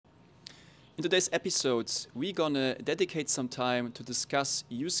In today's episodes, we're gonna dedicate some time to discuss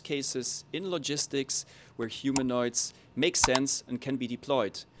use cases in logistics where humanoids make sense and can be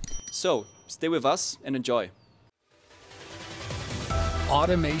deployed. So, stay with us and enjoy.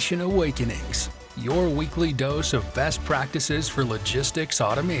 Automation Awakenings, your weekly dose of best practices for logistics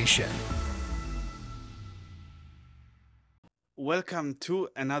automation. Welcome to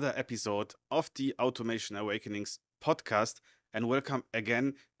another episode of the Automation Awakenings podcast, and welcome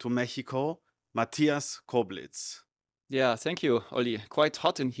again to Mexico, Matthias Koblitz. Yeah, thank you, Olli. Quite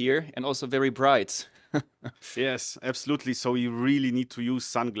hot in here and also very bright. Yes, absolutely. So you really need to use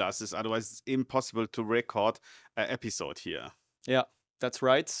sunglasses, otherwise it's impossible to record an episode here. Yeah, that's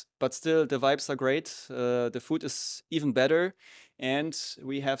right. But still, the vibes are great. The food is even better. And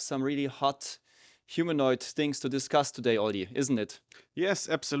we have some really hot humanoid things to discuss today, Olli, isn't it? Yes,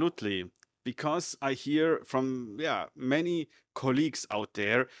 absolutely. Because I hear from many colleagues out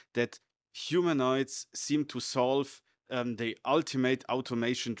there that humanoids seem to solve the ultimate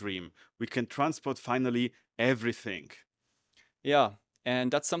automation dream. We can transport finally everything. Yeah, and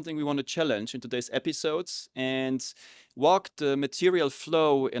that's something we want to challenge in today's episodes and walk the material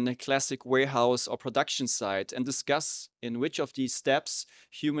flow in a classic warehouse or production site and discuss in which of these steps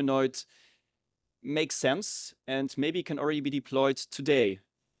humanoid makes sense and maybe can already be deployed today.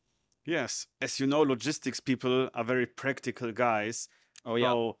 Yes, as you know, logistics people are very practical guys. Oh,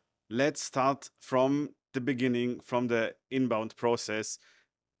 yeah. So let's start from the beginning, from the inbound process.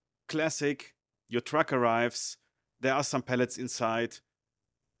 Classic, your truck arrives, there are some pallets inside.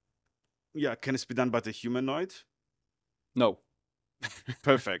 Yeah, can this be done by the humanoid? No.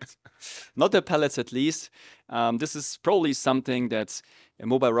 Perfect. Not the pallets, at least. This is probably something that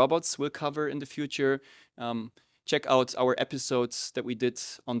mobile robots will cover in the future. Check out our episodes that we did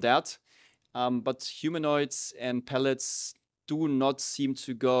on that. But humanoids and pallets do not seem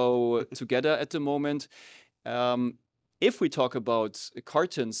to go together at the moment. If we talk about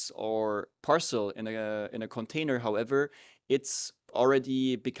cartons or parcel in a container, however, it's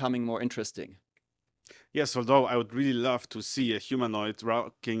already becoming more interesting. Yes, although I would really love to see a humanoid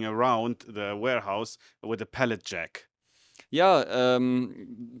walking around the warehouse with a pallet jack. Yeah,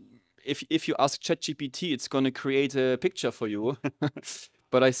 if you ask ChatGPT, it's going to create a picture for you.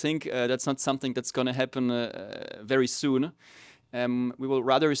 But I think that's not something that's going to happen very soon. We will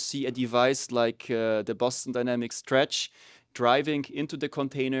rather see a device like the Boston Dynamics Stretch driving into the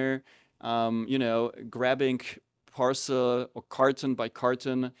container, grabbing parcel or carton by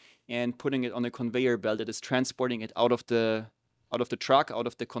carton and putting it on a conveyor belt that is transporting it out of the truck, out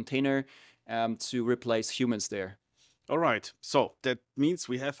of the container, to replace humans there. All right, so that means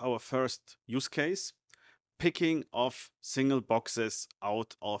we have our first use case, picking of single boxes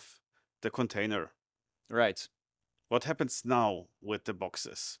out of the container. Right. What happens now with the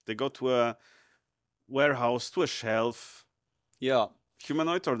boxes? They go to a warehouse, to a shelf. Yeah.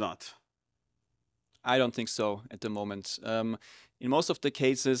 Humanoid or not? I don't think so at the moment. In most of the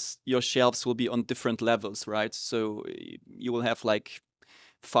cases, your shelves will be on different levels, right? So you will have like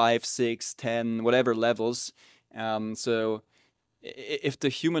 5, 6, 10, whatever levels. So if the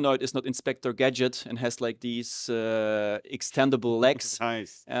humanoid is not Inspector Gadget and has like these extendable legs,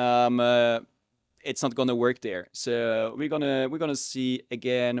 Nice. it's not gonna work there. So we're gonna see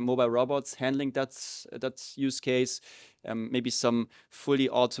again mobile robots handling that use case. Maybe some fully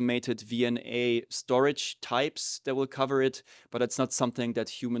automated VNA storage types that will cover it, but that's not something that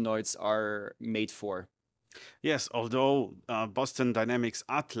humanoids are made for. Yes, although Boston Dynamics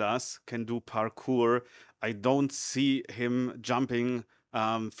Atlas can do parkour, I don't see him jumping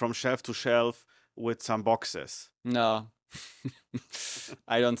from shelf to shelf with some boxes. No.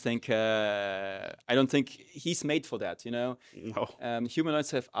 I don't think he's made for that, you know. No.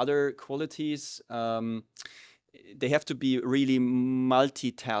 Humanoids have other qualities. They have to be really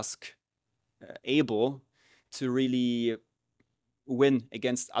multitask able to really win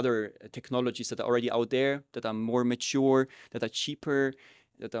against other technologies that are already out there, that are more mature, that are cheaper,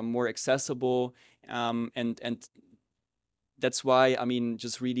 that are more accessible, and that's why, I mean,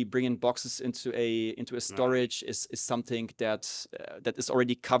 just really bringing boxes into a storage is something that that is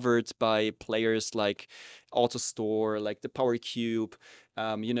already covered by players like AutoStore, like the Power Cube,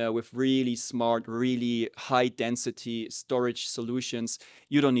 with really smart, really high density storage solutions.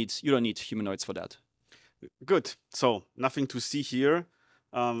 You don't need humanoids for that. Good. So nothing to see here.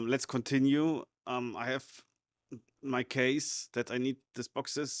 Let's continue. I have my case that I need these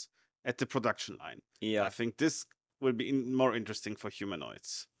boxes at the production line. Yeah. I think this will be more interesting for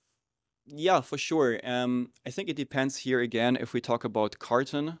humanoids. Yeah, for sure. I think it depends here again if we talk about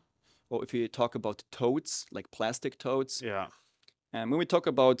carton or if we talk about totes, like plastic totes. Yeah. When we talk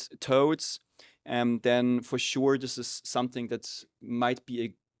about toads, then for sure this is something that might be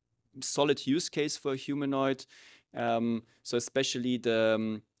a solid use case for a humanoid. So especially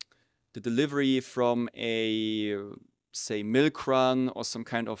the delivery from a, say, milk run or some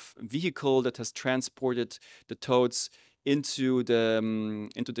kind of vehicle that has transported the toads into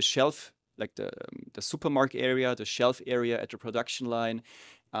the shelf, like the supermarket area, the shelf area at the production line.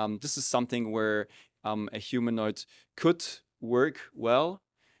 This is something where a humanoid could work well.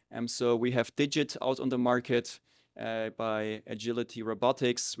 So we have Digit out on the market by Agility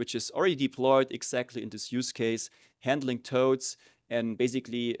Robotics, which is already deployed exactly in this use case, handling toads and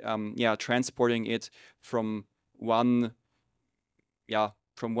basically transporting it from one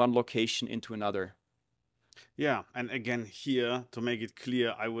location into another. Yeah, and again here, to make it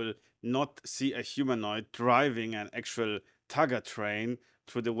clear, I will not see a humanoid driving an actual tugger train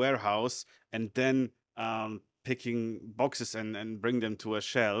through the warehouse and then picking boxes and bring them to a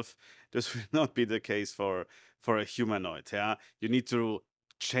shelf. This will not be the case for a humanoid. Yeah, you need to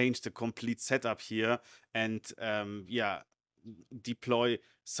change the complete setup here and deploy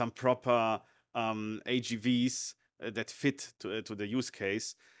some proper AGVs that fit to the use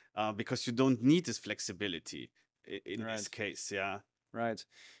case. Because you don't need this flexibility in this case, yeah. Right.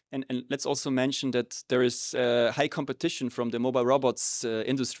 And let's also mention that there is high competition from the mobile robots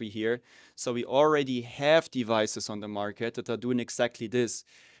industry here. So we already have devices on the market that are doing exactly this.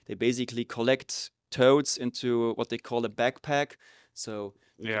 They basically collect toads into what they call a backpack. So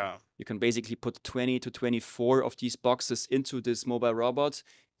you can basically put 20 to 24 of these boxes into this mobile robot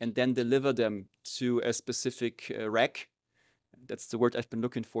and then deliver them to a specific rack. That's the word I've been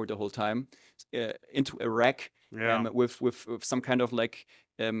looking for the whole time. Into a rack with some kind of like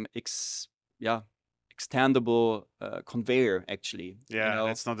extendable conveyor, actually. Yeah,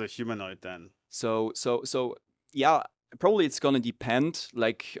 that's not a humanoid then. So yeah, probably it's gonna depend,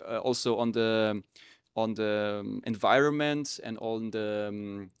 like also on the environment and on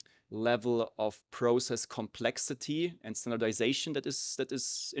the level of process complexity and standardization that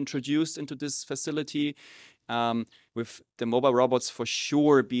is introduced into this facility. With the mobile robots for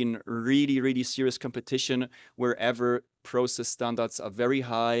sure being really serious competition wherever process standards are very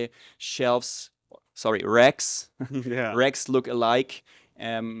high, racks racks look alike,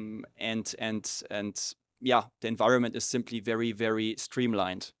 and yeah, the environment is simply very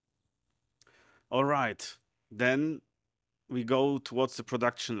streamlined. All right, then we go towards the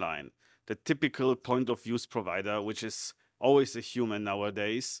production line, the typical point of use provider, which is always a human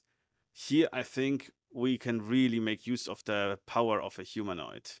nowadays. Here, I think we can really make use of the power of a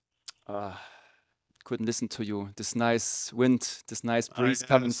humanoid. Couldn't listen to you. This nice wind, this nice breeze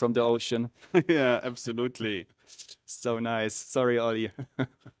coming from the ocean. Yeah, absolutely. So nice. Sorry, Ollie.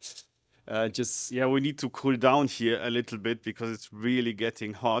 We need to cool down here a little bit because it's really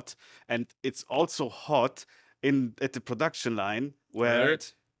getting hot, and it's also hot at the production line where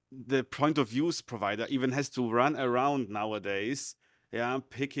the point of use provider even has to run around nowadays. Yeah,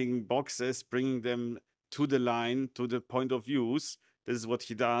 picking boxes, bringing them to the line, to the point of use. This is what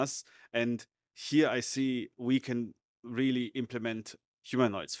he does. And here I see we can really implement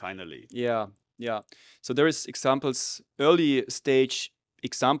humanoids finally. Yeah. So there is examples, early stage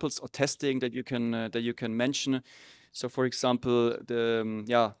examples or testing that you can mention. So for example,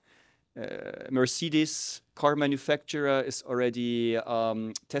 the Mercedes car manufacturer is already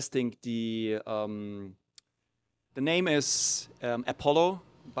testing the name is Apollo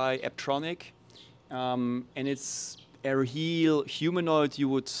by Apptronic, and it's a real humanoid. You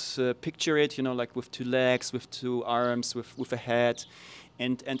would picture it, like with 2 legs, with 2 arms, with a head,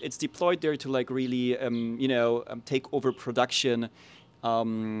 and it's deployed there to like really, take over production,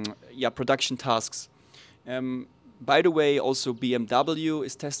 production tasks. By the way, also BMW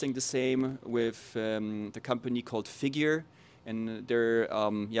is testing the same with the company called Figure, and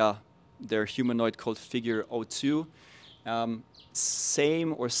their humanoid called Figure 02.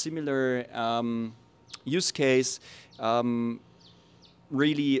 Same or similar use case,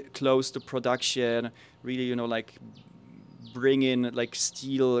 really close to production, really, like bring in like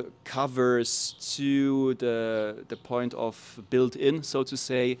steel covers to the point of built-in, so to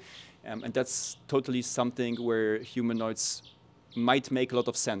say. And that's totally something where humanoids might make a lot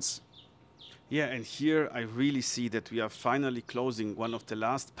of sense. Yeah, and here I really see that we are finally closing one of the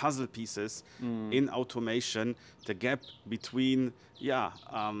last puzzle pieces in automation, the gap between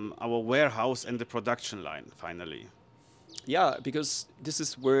our warehouse and the production line, finally. Yeah, because this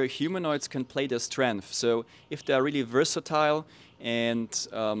is where humanoids can play their strength. So if they're really versatile and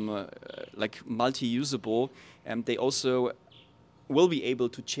like multi-usable, they also will be able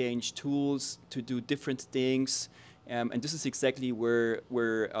to change tools to do different things. And this is exactly where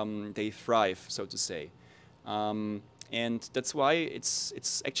they thrive, so to say. And that's why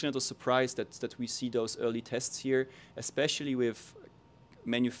it's actually not a surprise that we see those early tests here, especially with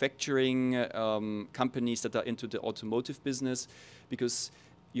manufacturing companies that are into the automotive business, because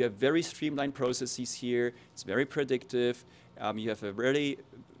you have very streamlined processes here. It's very predictive. You have a very,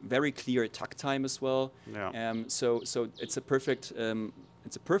 very clear takt time as well. Yeah. So it's a perfect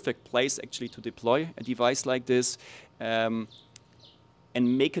place actually to deploy a device like this,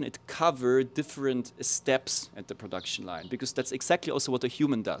 and making it cover different steps at the production line, because that's exactly also what a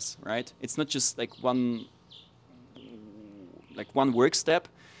human does, right? It's not just like one work step.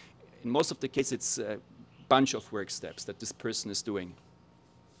 In most of the cases, it's a bunch of work steps that this person is doing.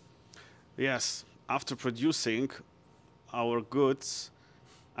 Yes, after producing our goods,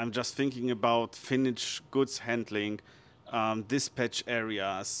 I'm just thinking about finished goods handling, dispatch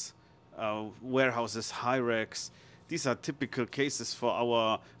areas, warehouses, high racks. These are typical cases for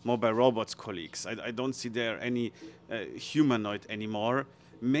our mobile robots colleagues. I don't see there any humanoid anymore.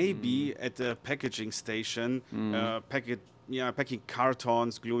 Maybe at the packaging station, packing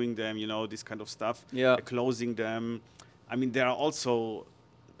cartons, gluing them, this kind of stuff, closing them. I mean, there are also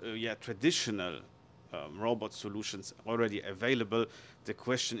traditional robot solutions already available. The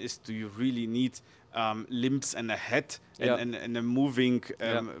question is, do you really need limbs and a head and a moving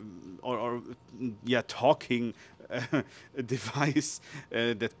or talking device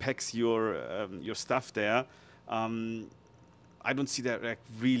that packs your stuff there? I don't see that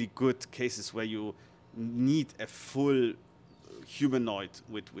really good cases where you need a full humanoid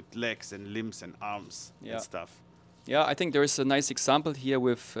with legs and limbs and arms and stuff. Yeah, I think there is a nice example here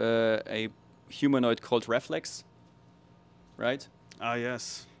with a humanoid called Reflex, right? Ah,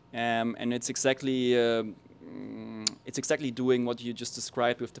 yes. And it's exactly doing what you just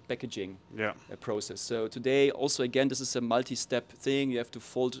described with the packaging process. So today, also again, this is a multi-step thing. You have to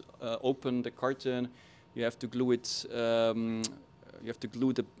fold open the carton. You have to glue it. You have to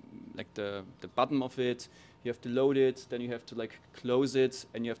glue the bottom of it. You have to load it. Then you have to close it,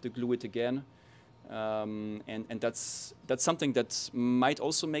 and you have to glue it again. And that's something that might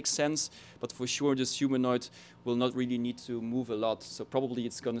also make sense, but for sure this humanoid will not really need to move a lot. So probably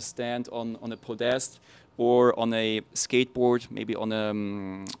it's going to stand on a podest or on a skateboard, maybe on a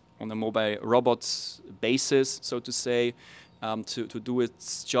mobile robot basis, so to say, to do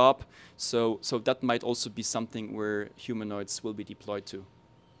its job. So that might also be something where humanoids will be deployed to.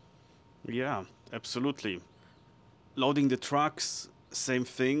 Yeah, absolutely. Loading the trucks, same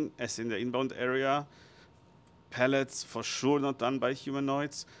thing as in the inbound area. Pallets, for sure not done by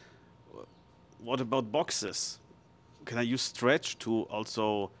humanoids. What about boxes? Can I use stretch to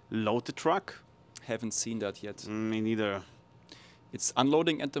also load the truck? Haven't seen that yet. Me neither. It's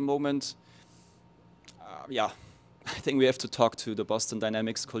unloading at the moment. I think we have to talk to the Boston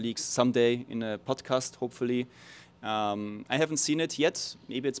Dynamics colleagues someday in a podcast, hopefully. I haven't seen it yet.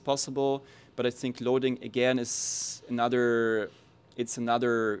 Maybe it's possible, but I think loading again is another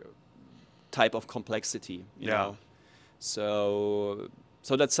type of complexity. You know? So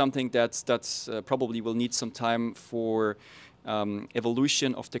that's something that's probably will need some time for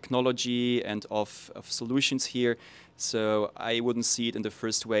evolution of technology and of solutions here. So I wouldn't see it in the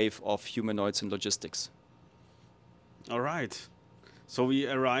first wave of humanoids in logistics. All right. So we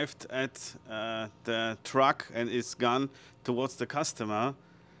arrived at the truck and it's gone towards the customer.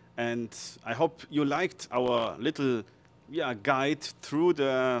 And I hope you liked our little guide through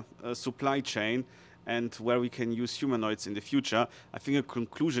the supply chain and where we can use humanoids in the future. I think a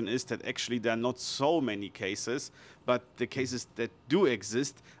conclusion is that actually there are not so many cases, but the cases that do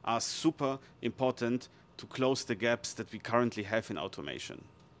exist are super important to close the gaps that we currently have in automation.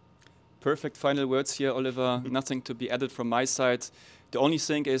 Perfect final words here, Oliver. Nothing to be added from my side. The only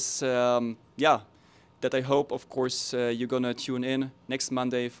thing is, that I hope, of course, you're going to tune in next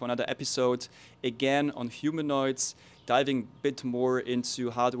Monday for another episode, again on humanoids, diving a bit more into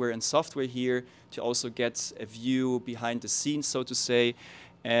hardware and software here to also get a view behind the scenes, so to say.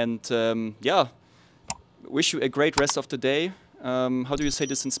 And wish you a great rest of the day. How do you say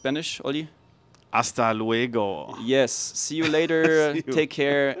this in Spanish, Oli? Hasta luego. Yes. See you later. See you. Take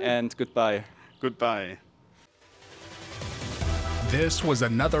care and goodbye. Goodbye. This was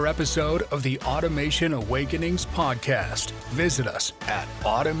another episode of the Automation Awakenings podcast. Visit us at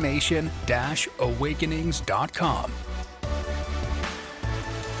automation-awakenings.com.